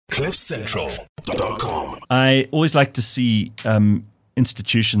CliffCentral.com. I always like to see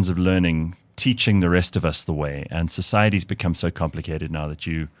institutions of learning teaching the rest of us the way, and society's become so complicated now that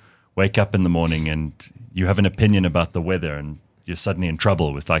you wake up in the morning and you have an opinion about the weather and you're suddenly in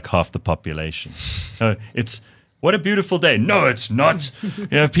trouble with like half the population. It's what a beautiful day. No, it's not.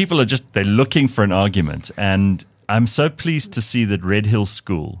 People are they're looking for an argument, and I'm so pleased to see that Red Hill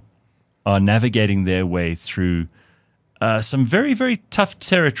School are navigating their way through some very, very tough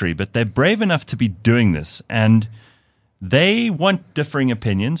territory, but they're brave enough to be doing this. And they want differing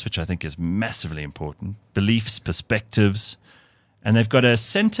opinions, which I think is massively important, beliefs, perspectives. And they've got a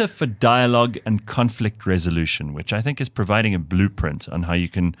Center for Dialogue and Conflict Resolution, which I think is providing a blueprint on how you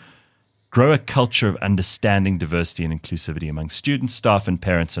can grow a culture of understanding diversity and inclusivity among students, staff, and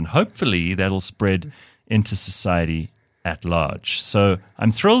parents. And hopefully that'll spread into society at large. So I'm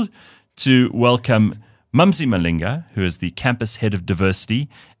thrilled to welcome Mumsy Malinga, who is the campus head of diversity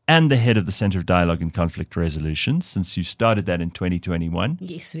and the head of the Center of Dialogue and Conflict Resolution, since you started that in 2021.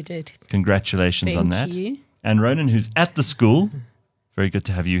 Yes, we did. Congratulations on that. Thank you. And Ronan, who's at the school. Very good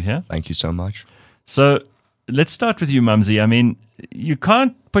to have you here. Thank you so much. So let's start with you, Mumsy. I mean, you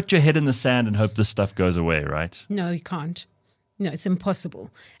can't put your head in the sand and hope this stuff goes away, right? No, you can't. No, it's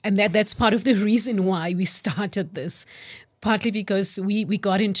impossible. And that's part of the reason why we started this, partly because we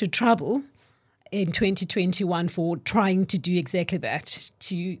got into trouble in 2021 for trying to do exactly that,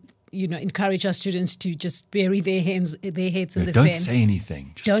 to encourage our students to just bury their heads in the sand. Don't say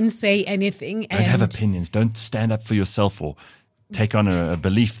anything. Don't say anything. Don't have opinions. Don't stand up for yourself or take on a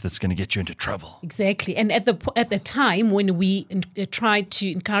belief that's going to get you into trouble. Exactly. And at the time when we tried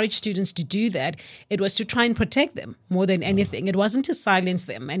to encourage students to do that, it was to try and protect them more than anything. It wasn't to silence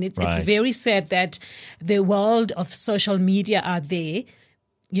them. And it's very sad that the world of social media are there,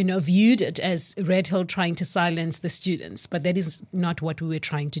 viewed it as Red Hill trying to silence the students, but that is not what we were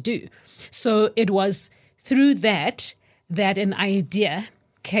trying to do. So it was through that an idea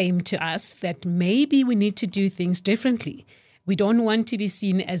came to us that maybe we need to do things differently. We don't want to be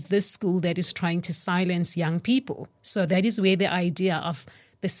seen as this school that is trying to silence young people. So that is where the idea of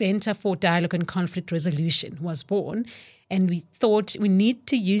the Center for Dialogue and Conflict Resolution was born. And we thought we need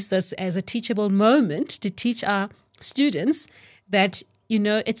to use this as a teachable moment to teach our students that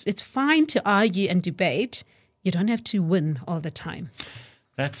it's fine to argue and debate. You don't have to win all the time.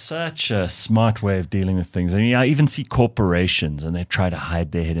 That's such a smart way of dealing with things. I mean, I even see corporations and they try to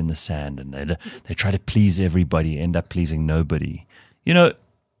hide their head in the sand and they try to please everybody, end up pleasing nobody.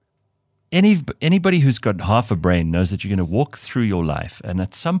 Anybody who's got half a brain knows that you're going to walk through your life and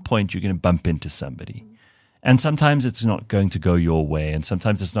at some point you're going to bump into somebody. And sometimes it's not going to go your way and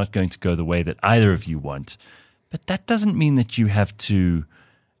sometimes it's not going to go the way that either of you want. But that doesn't mean that you have to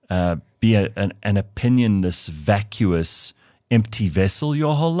be an opinionless, vacuous, empty vessel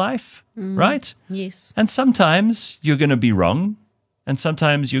your whole life, right? Yes. And sometimes you're going to be wrong, and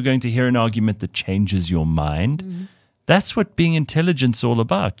sometimes you're going to hear an argument that changes your mind. That's what being intelligent's all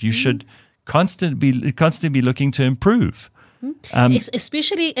about. You should constantly be looking to improve.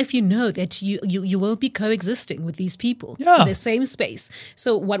 Especially if you know that you will be coexisting with these people in the same space.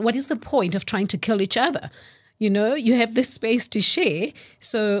 So what is the point of trying to kill each other? You have this space to share,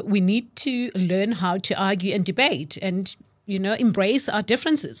 so we need to learn how to argue and debate and, embrace our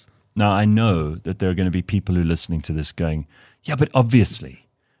differences. Now, I know that there are going to be people who are listening to this going, yeah, but obviously,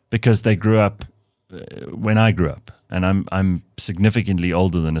 because they grew up when I grew up, and I'm significantly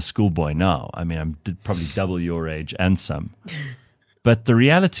older than a schoolboy now. I mean, I'm probably double your age and some. But the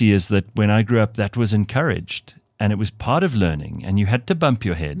reality is that when I grew up, that was encouraged, and it was part of learning, and you had to bump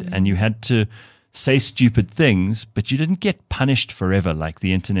your head, and you had to say stupid things, but you didn't get punished forever like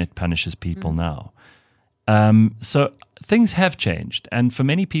the internet punishes people now. So things have changed. And for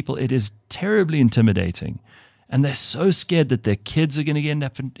many people, it is terribly intimidating. And they're so scared that their kids are going to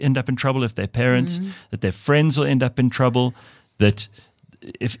end up in trouble if they're parents, that their friends will end up in trouble, that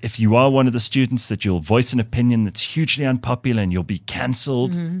if you are one of the students, that you'll voice an opinion that's hugely unpopular and you'll be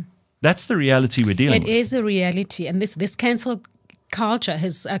cancelled. That's the reality we're dealing with. It is a reality. And this cancel culture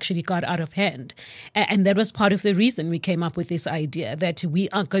has actually got out of hand. And that was part of the reason we came up with this idea that we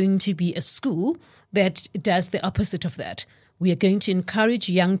are going to be a school that does the opposite of that. We are going to encourage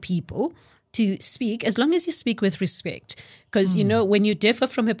young people to speak, as long as you speak with respect. Because, when you differ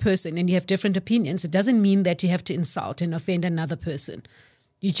from a person and you have different opinions, it doesn't mean that you have to insult and offend another person.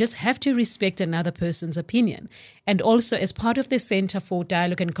 You just have to respect another person's opinion. And also, as part of the Center for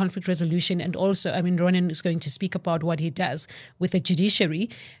Dialogue and Conflict Resolution, and also, Ronan is going to speak about what he does with the judiciary,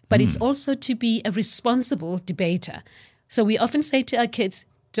 but it's also to be a responsible debater. So we often say to our kids,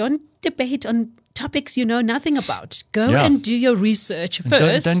 don't debate on topics you know nothing about. Go and do your research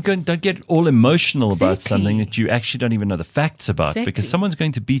first. Don't get all emotional about something that you actually don't even know the facts about, because someone's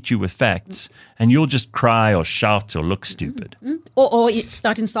going to beat you with facts and you'll just cry or shout or look stupid. Or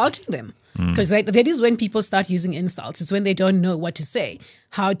start insulting them. Because that is when people start using insults. It's when they don't know what to say,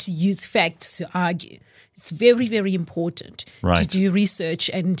 how to use facts to argue. It's very, very important to do research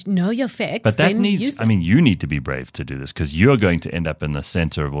and know your facts. But that needs, you need to be brave to do this, because you're going to end up in the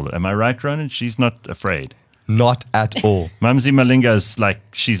center of all of it. Am I right, Ronan? She's not afraid. Not at all. Mamsie Malinga is like,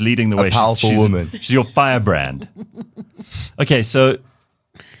 she's leading the way. A powerful woman. She's your firebrand. Okay, so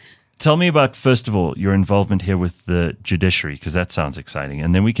tell me about, first of all, your involvement here with the judiciary, because that sounds exciting.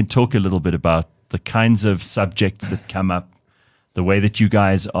 And then we can talk a little bit about the kinds of subjects that come up, the way that you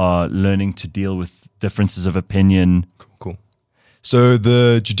guys are learning to deal with differences of opinion. Cool. So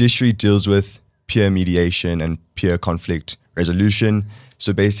the judiciary deals with peer mediation and peer conflict resolution.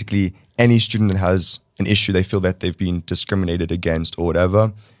 So basically, any student that has an issue, they feel that they've been discriminated against or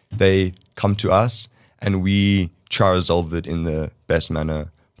whatever, they come to us and we try to resolve it in the best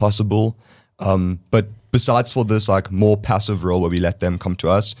manner possible. But besides for this like more passive role where we let them come to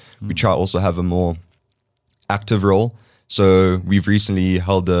us, we try also have a more active role. So we've recently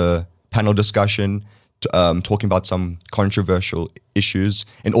held a panel discussion talking about some controversial issues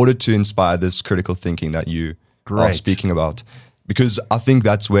in order to inspire this critical thinking that you are speaking about. Because I think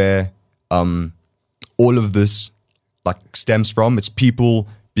that's where all of this like stems from. It's people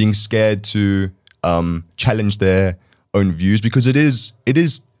being scared to challenge their own views, because it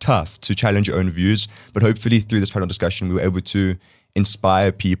is tough to challenge your own views. But hopefully through this panel discussion, we were able to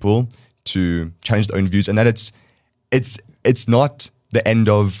inspire people to challenge their own views, and that it's not the end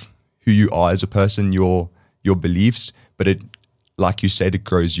of who you are as a person, your beliefs, but it, like you said, it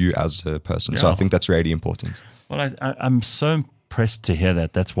grows you as a person. So I think that's really important. Well, I'm so impressed to hear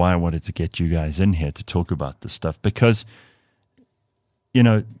that. That's why I wanted to get you guys in here to talk about this stuff, because,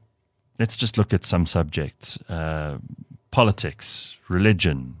 let's just look at some subjects. Politics,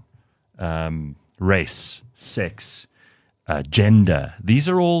 religion, race, sex, gender. These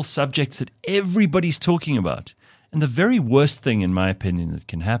are all subjects that everybody's talking about. And the very worst thing, in my opinion, that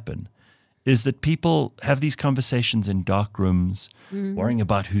can happen is that people have these conversations in dark rooms, worrying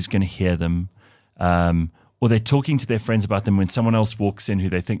about who's going to hear them, or they're talking to their friends about them when someone else walks in who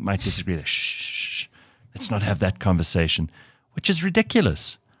they think might disagree. They're, shh, let's not have that conversation, which is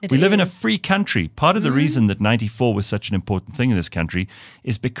ridiculous. We live in a free country. Part of the reason that 94 was such an important thing in this country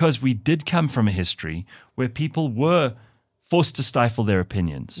is because we did come from a history where people were forced to stifle their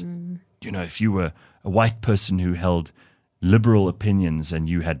opinions. If you were a white person who held liberal opinions and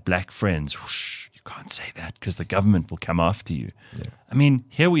you had black friends, whoosh, you can't say that because the government will come after you. Yeah.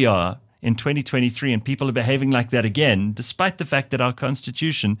 Here we are in 2023 and people are behaving like that again, despite the fact that our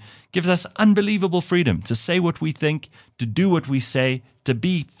Constitution gives us unbelievable freedom to say what we think, to do what we say, to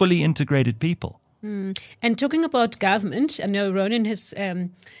be fully integrated people. And talking about government, I know Ronan has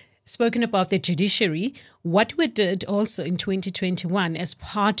spoken about the judiciary. What we did also in 2021 as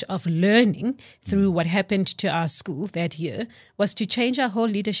part of learning through what happened to our school that year was to change our whole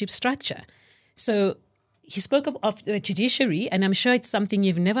leadership structure. So he spoke of the judiciary, and I'm sure it's something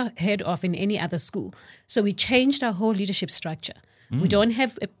you've never heard of in any other school. So we changed our whole leadership structure. We don't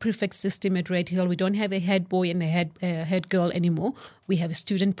have a prefect system at Red Hill. We don't have a head boy and a head girl anymore. We have a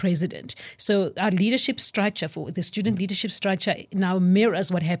student president. So our leadership structure, for the student leadership structure, now mirrors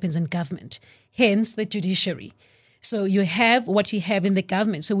what happens in government, hence the judiciary. So you have what you have in the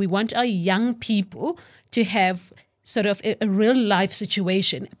government. So we want our young people to have sort of a real life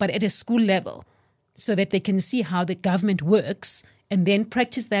situation, but at a school level, so that they can see how the government works and then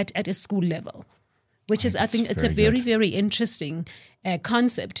practice that at a school level. Which is, I think, it's a very, very interesting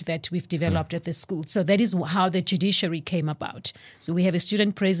concept that we've developed at the school. So that is how the judiciary came about. So we have a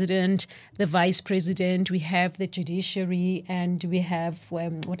student president, the vice president, we have the judiciary, and we have,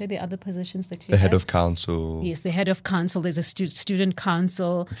 what are the other positions that you have? The head of council. Yes, the head of council. There's a student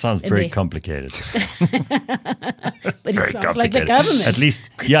council. It sounds very complicated. But it sounds like the government. At least,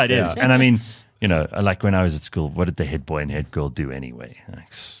 yeah, it is. And like when I was at school, what did the head boy and head girl do anyway?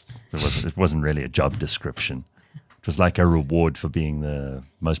 It wasn't really a job description. It was like a reward for being the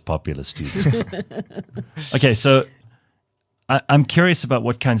most popular student. Okay, so I'm curious about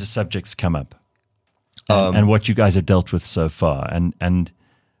what kinds of subjects come up and what you guys have dealt with so far and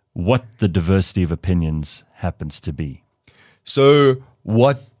what the diversity of opinions happens to be. So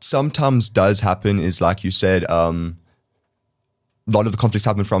what sometimes does happen is, like you said, a lot of the conflicts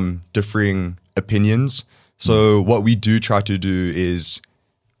happen from differing opinions. So what we do try to do is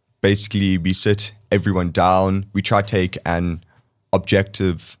basically we sit everyone down, we try to take an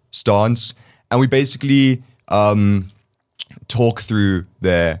objective stance, and we basically talk through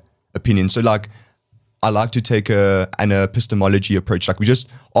their opinions. So like, I like to take an epistemology approach. Like we just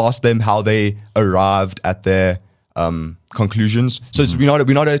ask them how they arrived at their conclusions. So it's, we're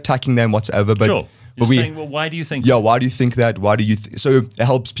not attacking them whatsoever, but sure. but You're saying, well, why do you think? Yeah, why do you think that? Why do you? So it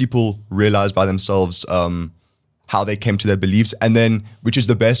helps people realize by themselves how they came to their beliefs, and then which is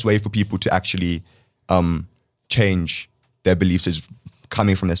the best way for people to actually change their beliefs is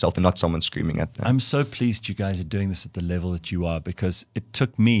coming from themselves and not someone screaming at them. I'm so pleased you guys are doing this at the level that you are, because it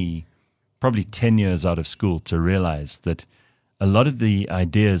took me probably 10 years out of school to realize that a lot of the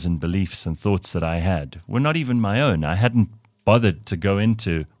ideas and beliefs and thoughts that I had were not even my own. I hadn't bothered to go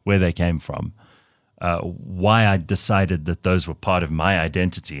into where they came from, why I decided that those were part of my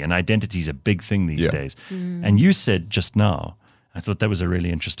identity. And identity is a big thing these days. And you said just now, I thought that was a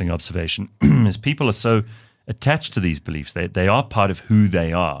really interesting observation, is people are so attached to these beliefs. They are part of who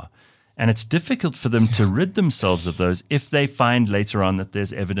they are. And it's difficult for them to rid themselves of those if they find later on that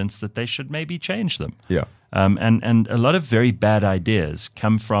there's evidence that they should maybe change them. Yeah. And a lot of very bad ideas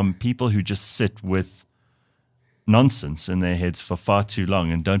come from people who just sit with nonsense in their heads for far too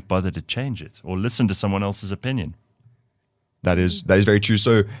long and don't bother to change it or listen to someone else's opinion. That is very true.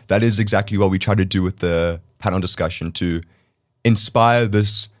 So that is exactly what we try to do with the panel discussion, to inspire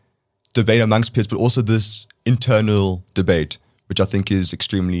this debate amongst peers, but also this internal debate, which I think is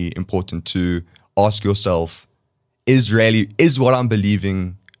extremely important, to ask yourself, is what I'm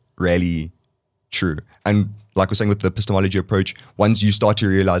believing really true? And like we're saying with the epistemology approach, once you start to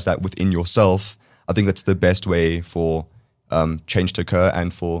realize that within yourself, I think that's the best way for change to occur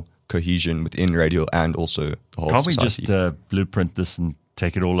and for cohesion within Radial and also the whole society. Can't we just blueprint this and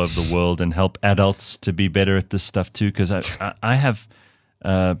take it all over the world and help adults to be better at this stuff too? Because I have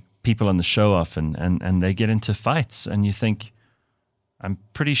people on the show often, and they get into fights, and you think, I'm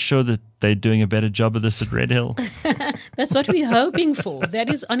pretty sure that they're doing a better job of this at Red Hill. That's what we're hoping for. That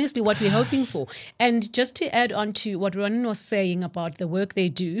is honestly what we're hoping for. And just to add on to what Ronan was saying about the work they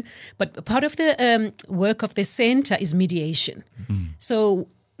do, but part of the work of the center is mediation. So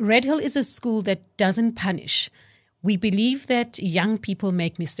Red Hill is a school that doesn't punish. We believe that young people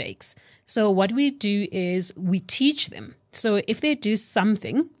make mistakes. So what we do is we teach them. So if they do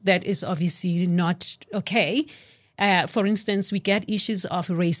something that is obviously not okay, for instance, we get issues of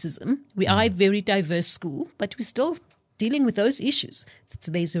racism. We are a very diverse school, but we're still dealing with those issues.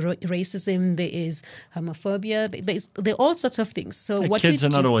 So there's racism, there is homophobia, there are all sorts of things. So what kids are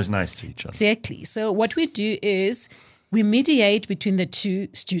not always nice to each other. Exactly. So what we do is we mediate between the two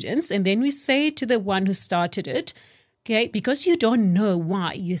students, and then we say to the one who started it, okay, because you don't know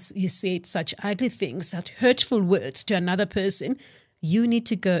why you said such ugly things, such hurtful words to another person, you need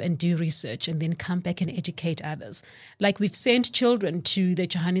to go and do research and then come back and educate others. Like we've sent children to the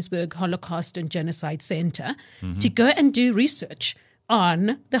Johannesburg Holocaust and Genocide Center to go and do research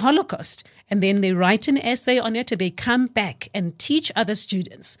on the Holocaust. And then they write an essay on it, and they come back and teach other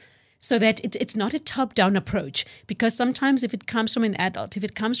students. So that it's not a top-down approach, because sometimes if it comes from an adult, if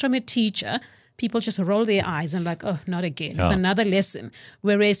it comes from a teacher, people just roll their eyes and like, oh, not again. It's another lesson.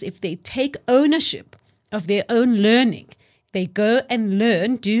 Whereas if they take ownership of their own learning, they go and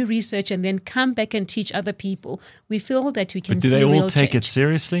learn, do research, and then come back and teach other people, we feel that we can see real change. Do they all take it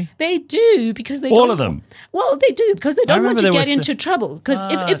seriously? They do, because they all of them. Well, they do, because they don't want to get into trouble. Because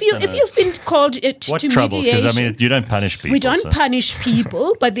if you've been called to trouble? mediation, Because I mean, you don't punish people. We don't punish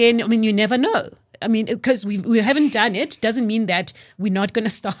people, but then I mean, you never know. I mean, because we haven't done it doesn't mean that we're not going to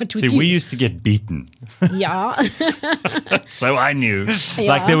start with you. See, we used to get beaten. Yeah. So I knew.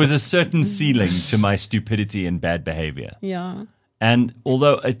 Yeah. Like there was a certain ceiling to my stupidity and bad behavior. Yeah. And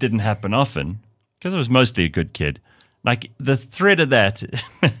although it didn't happen often, because I was mostly a good kid, like the threat of that,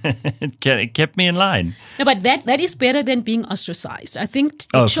 it kept me in line. No, but that is better than being ostracized. I think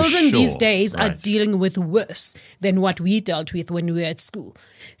the children these days are dealing with worse than what we dealt with when we were at school.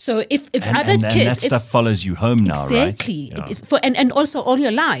 So if other kids... And that stuff follows you home now, exactly, right? Exactly. And also all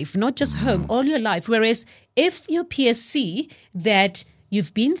your life, not just home, all your life. Whereas if your peers see that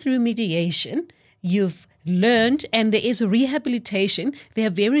you've been through mediation, you've learned, and there is rehabilitation, they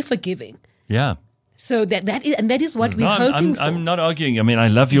are very forgiving. Yeah. So that is what we're hoping for. I'm not arguing. I mean, I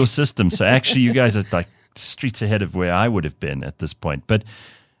love your system. So actually, you guys are like streets ahead of where I would have been at this point. But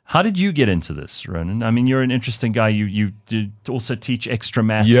how did you get into this, Ronan? I mean, you're an interesting guy. You did also teach extra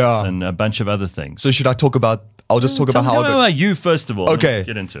maths and a bunch of other things. So should I talk about? I'll just talk about how. Tell me about you first of all. Okay,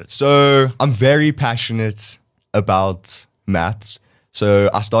 get into it. So I'm very passionate about maths. So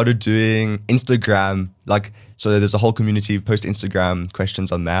I started doing Instagram, so there's a whole community post Instagram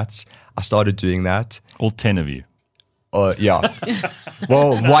questions on maths. I started doing that. All 10 of you. Yeah.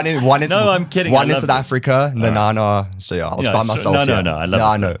 Well, one in No, I'm kidding. One I in love South this. Africa, and then Nana. So yeah, I was by myself. No, I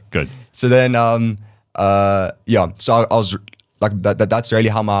love it. Good. So then, yeah. So I was like that. That's really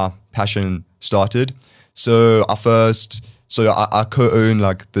how my passion started. So I co-own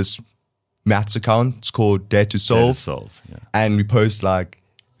like this maths account. It's called Dare to Solve. Yeah. And we post like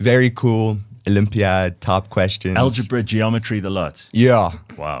very cool Olympiad type questions. Algebra, geometry, the lot. Yeah.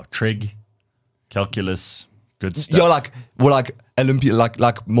 Wow. Trig, calculus, good stuff. Yeah, like Olympia,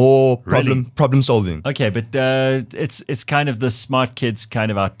 like more problem solving. Okay, but it's kind of the smart kids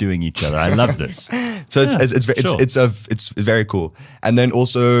kind of outdoing each other. I love this. So it's very cool. And then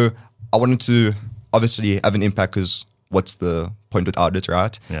also I wanted to obviously have an impact because what's the point without it,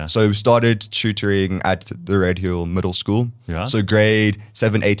 right? Yeah. So we started tutoring at the Red Hill Middle School. Yeah. So grade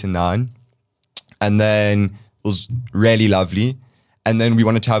 7, 8, and 9. And then it was really lovely. And then we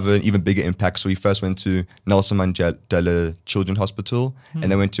wanted to have an even bigger impact. So we first went to Nelson Mandela Children's Hospital and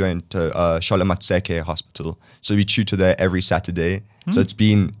then went to Charlotte Matseke Hospital. So we tutor there every Saturday. So it's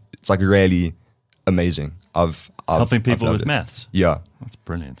like really amazing. Helping people with it. maths. Yeah. That's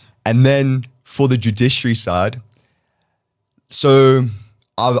brilliant. And then for the judiciary side, so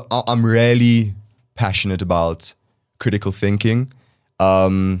I'm really passionate about critical thinking.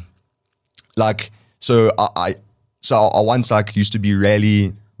 I once like used to be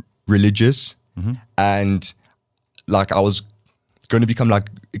really religious, and like I was going to become like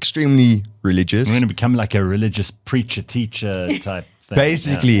extremely religious. I'm going to become like a religious preacher, teacher type thing.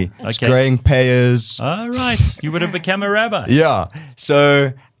 Basically, Yeah. it's growing payers. All right. You would have become a rabbi. Yeah.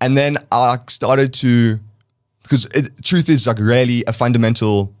 So, and then I started to, because truth is like really a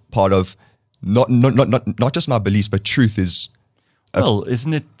fundamental part of not just my beliefs, but truth is. Well,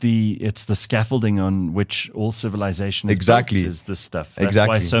 isn't it it's the scaffolding on which all civilization is Exactly. built, is this stuff. That's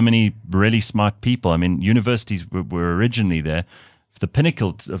Exactly. why so many really smart people, I mean, universities were originally there. The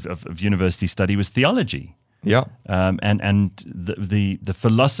pinnacle of university study was theology. Yeah. And the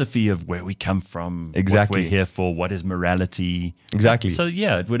philosophy of where we come from, Exactly. what we're here for, what is morality. Exactly. So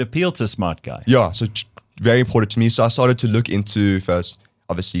yeah, it would appeal to a smart guy. Yeah. So very important to me. So I started to look into first,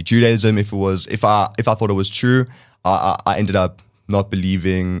 obviously, Judaism. If I thought it was true, I ended up not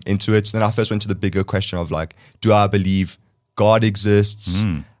believing into it. So then I first went to the bigger question of like, do I believe God exists?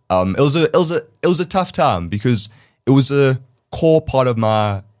 It was a tough time because it was a core part of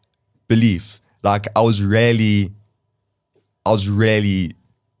my belief. Like I was really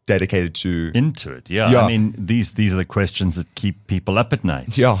dedicated to into it. Yeah. I mean, these are the questions that keep people up at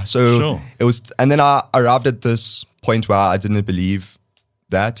night. Yeah. So Sure. it was, and then I arrived at this point where I didn't believe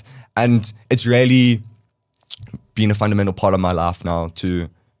that, and it's really been a fundamental part of my life now to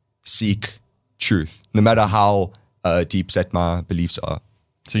seek truth, no matter how deep set my beliefs are.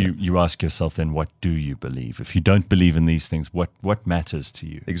 So you ask yourself then, what do you believe? If you don't believe in these things, what matters to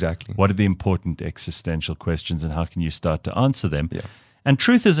you? Exactly. What are the important existential questions and how can you start to answer them? Yeah. And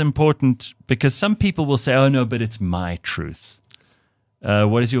truth is important because some people will say, oh no, but it's my truth.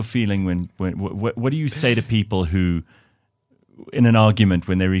 What is your feeling when what do you say to people who, in an argument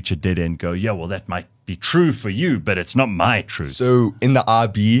when they reach a dead end, go, yeah, well, that might be true for you, but it's not my truth. So in the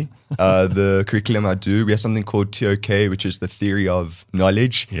IB, the curriculum I do, we have something called TOK, which is the theory of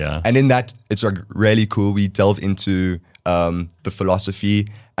knowledge. Yeah. And in that, it's like really cool. We delve into the philosophy,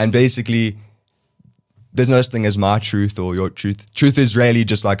 and basically, there's no such thing as my truth or your truth. Truth is really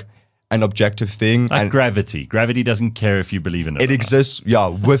just like an objective thing. Like and gravity. Gravity doesn't care if you believe in it. it exists,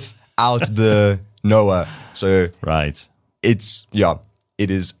 without the knower. So Right. it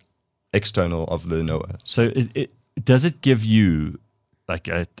is external of the knower. So does it give you, like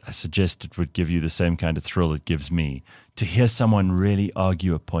I suggest it would give you the same kind of thrill it gives me to hear someone really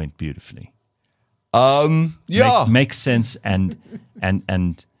argue a point beautifully? Make sense and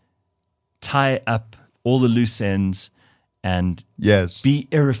tie up all the loose ends and Yes. be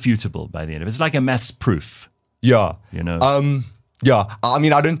irrefutable by the end of it. It's like a maths proof, Yeah. you know? Yeah. I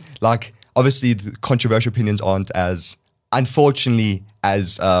mean, I don't like, obviously the controversial opinions aren't as, unfortunately,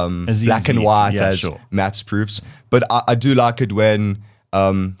 as black easy and white yeah, as sure. maths proofs. But I do like it when,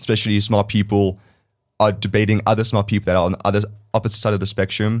 especially smart people are debating other smart people that are on the other opposite side of the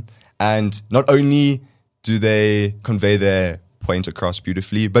spectrum. And not only do they convey their point across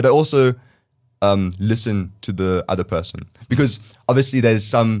beautifully, but they also listen to the other person, because obviously there's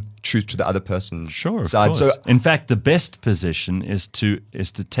some truth to the other person's Sure, of side. course. So in fact, the best position is to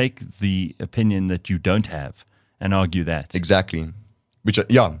take the opinion that you don't have and argue that. exactly, which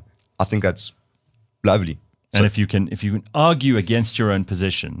I think that's lovely. And if you can argue against your own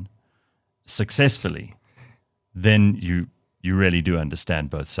position successfully, then you really do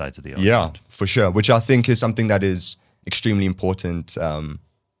understand both sides of the argument. Yeah, for sure. Which I think is something that is extremely important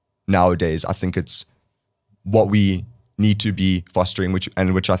nowadays. I think it's what we need to be fostering, which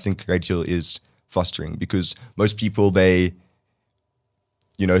I think Radio is fostering, because most people, they,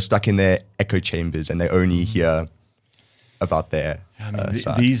 stuck in their echo chambers and they only hear about their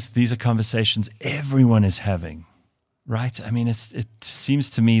side. These are conversations everyone is having, right? I mean, it seems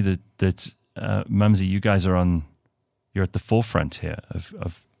to me that Mumsy, you guys you're at the forefront here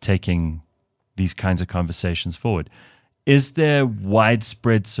of taking these kinds of conversations forward. Is there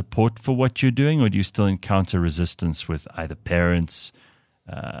widespread support for what you're doing, or do you still encounter resistance with either parents,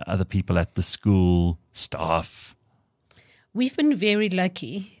 other people at the school, staff? We've been very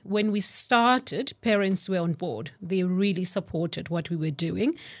lucky. When we started, parents were on board. They really supported what we were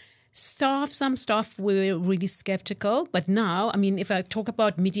doing. Some staff were really skeptical, but now, I mean, if I talk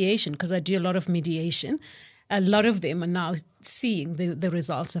about mediation, because I do a lot of mediation, a lot of them are now seeing the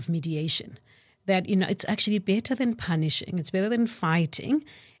results of mediation. That, it's actually better than punishing. It's better than fighting.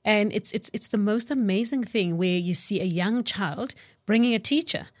 And it's the most amazing thing where you see a young child bringing a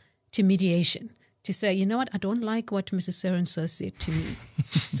teacher to mediation to say, you know what, I don't like what Mrs. So-and-so said to me.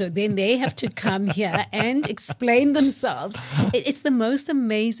 So then they have to come here and explain themselves. It's the most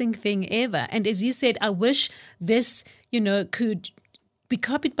amazing thing ever. And as you said, I wish this, could be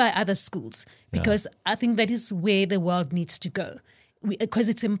copied by other schools, because I think that is where the world needs to go. Because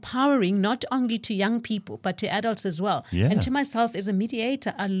it's empowering not only to young people, but to adults as well. Yeah. And to myself as a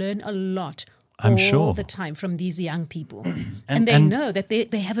mediator, I learn a lot all the time from these young people. and they know that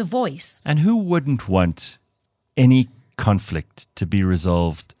they have a voice. And who wouldn't want any conflict to be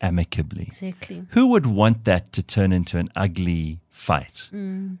resolved amicably? Exactly. Who would want that to turn into an ugly fight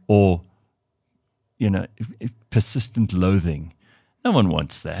or, persistent loathing? No one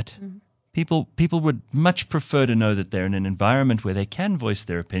wants that. People would much prefer to know that they're in an environment where they can voice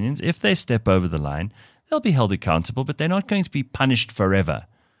their opinions. If they step over the line, they'll be held accountable, but they're not going to be punished forever,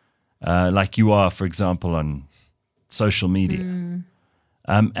 like you are, for example, on social media.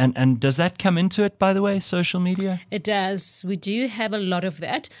 And does that come into it, by the way, social media? It does. We do have a lot of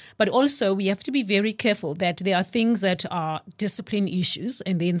that. But also we have to be very careful that there are things that are discipline issues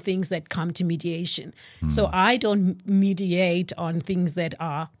and then things that come to mediation. So I don't mediate on things that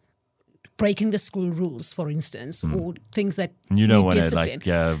are breaking the school rules, for instance, or things that you don't want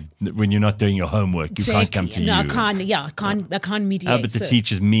to, when you're not doing your homework, you can't come to you. I can't mediate. But the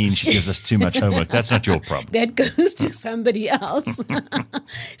teacher's mean, she gives us too much homework. That's not your problem. That goes to somebody else.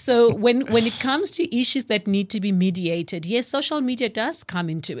 So when it comes to issues that need to be mediated, yes, social media does come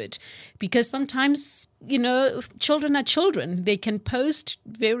into it, because sometimes, children are children. They can post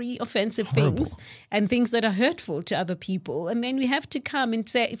very offensive things and things that are hurtful to other people. And then we have to come and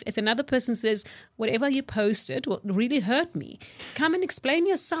say, if another person says, whatever you posted really hurt me, come and explain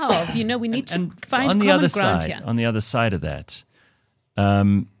yourself. We need to find common ground here. On the other side of that,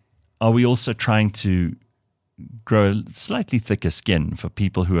 are we also trying to grow a slightly thicker skin for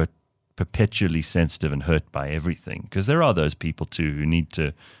people who are perpetually sensitive and hurt by everything? Because there are those people too who need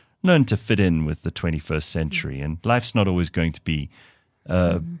to learn to fit in with the 21st century, and life's not always going to be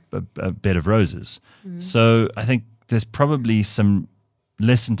a bed of roses. So I think there's probably some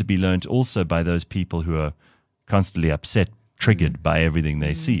lesson to be learned also by those people who are constantly upset, triggered by everything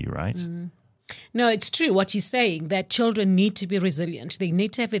they see, right? No, it's true what you're saying, that children need to be resilient. They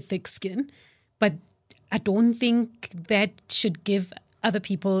need to have a thick skin, but I don't think that should give other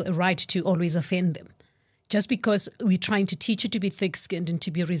people a right to always offend them. Just because we're trying to teach you to be thick-skinned and to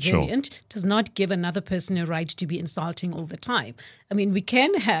be resilient does not give another person a right to be insulting all the time. I mean, we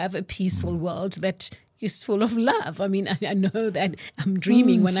can have a peaceful world that is full of love. I mean, I know that I'm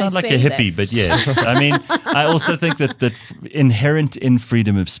dreaming when I say that. Sound like a hippie, but yes. I mean, I also think that inherent in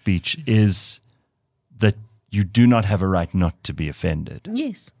freedom of speech is that you do not have a right not to be offended.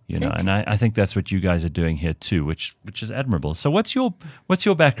 Yes, and I think that's what you guys are doing here too, which is admirable. So what's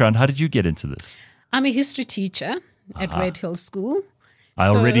your background? How did you get into this? I'm a history teacher at Red Hill School. I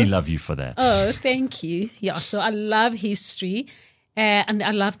already love you for that. Oh, thank you. Yeah, so I love history and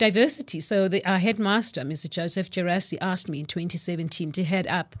I love diversity. So our headmaster, Mr. Joseph Gerasi, asked me in 2017 to head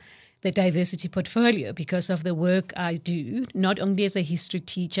up the diversity portfolio because of the work I do, not only as a history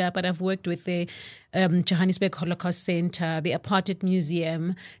teacher, but I've worked with the Johannesburg Holocaust Center, the Apartheid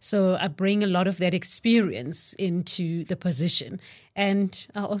Museum. So I bring a lot of that experience into the position. And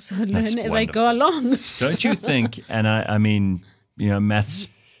I also learn as I go along. Don't you think, and I mean, maths,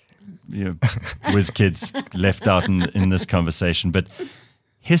 whiz kids left out in this conversation, but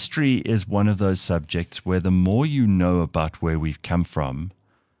history is one of those subjects where the more you know about where we've come from,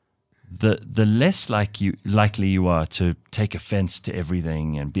 the less likely you are to take offense to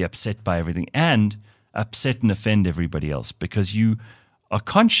everything and be upset by everything. And upset and offend everybody else because you are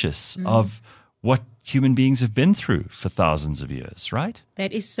conscious of what human beings have been through for thousands of years, right?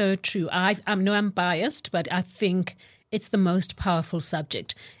 That is so true. I know I'm biased, but I think it's the most powerful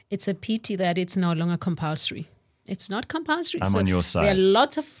subject. It's a pity that it's no longer compulsory. It's not compulsory. I'm on your side. There are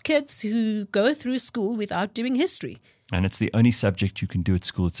lots of kids who go through school without doing history. And it's the only subject you can do at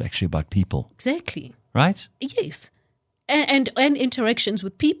school. It's actually about people. Exactly. Right? Yes. And interactions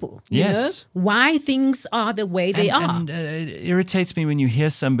with people. You Yes. know? Why things are the way they are. And it irritates me when you hear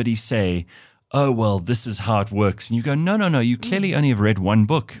somebody say, oh, well, this is how it works. And you go, no. You clearly only have read one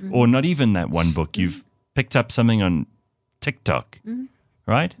book or not even that one book. You've picked up something on TikTok,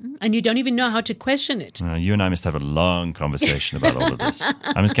 right? And you don't even know how to question it. You and I must have a long conversation about all of this.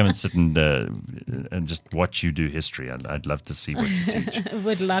 I must come and sit and just watch you do history. I'd love to see what you teach.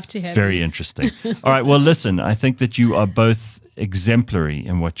 Would love to have Very you. interesting. All right. Well, listen, I think that you are both exemplary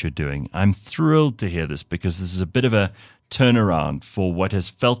in what you're doing. I'm thrilled to hear this because this is a bit of a turnaround for what has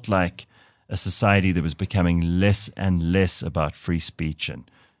felt like a society that was becoming less and less about free speech and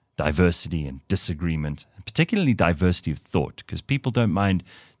diversity and disagreement, and particularly diversity of thought, because people don't mind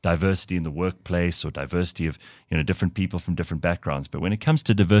diversity in the workplace or diversity of different people from different backgrounds. But when it comes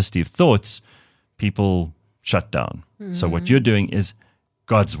to diversity of thoughts, people shut down. So what you're doing is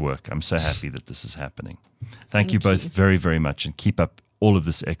God's work. I'm so happy that this is happening. Thank you both very, very much, and keep up all of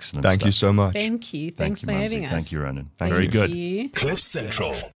this excellent stuff. Thank you so much. Thank you. Thanks for having us. Thank you, Ronan. Thank Very you. good. Thank you.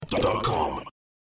 CliffCentral.com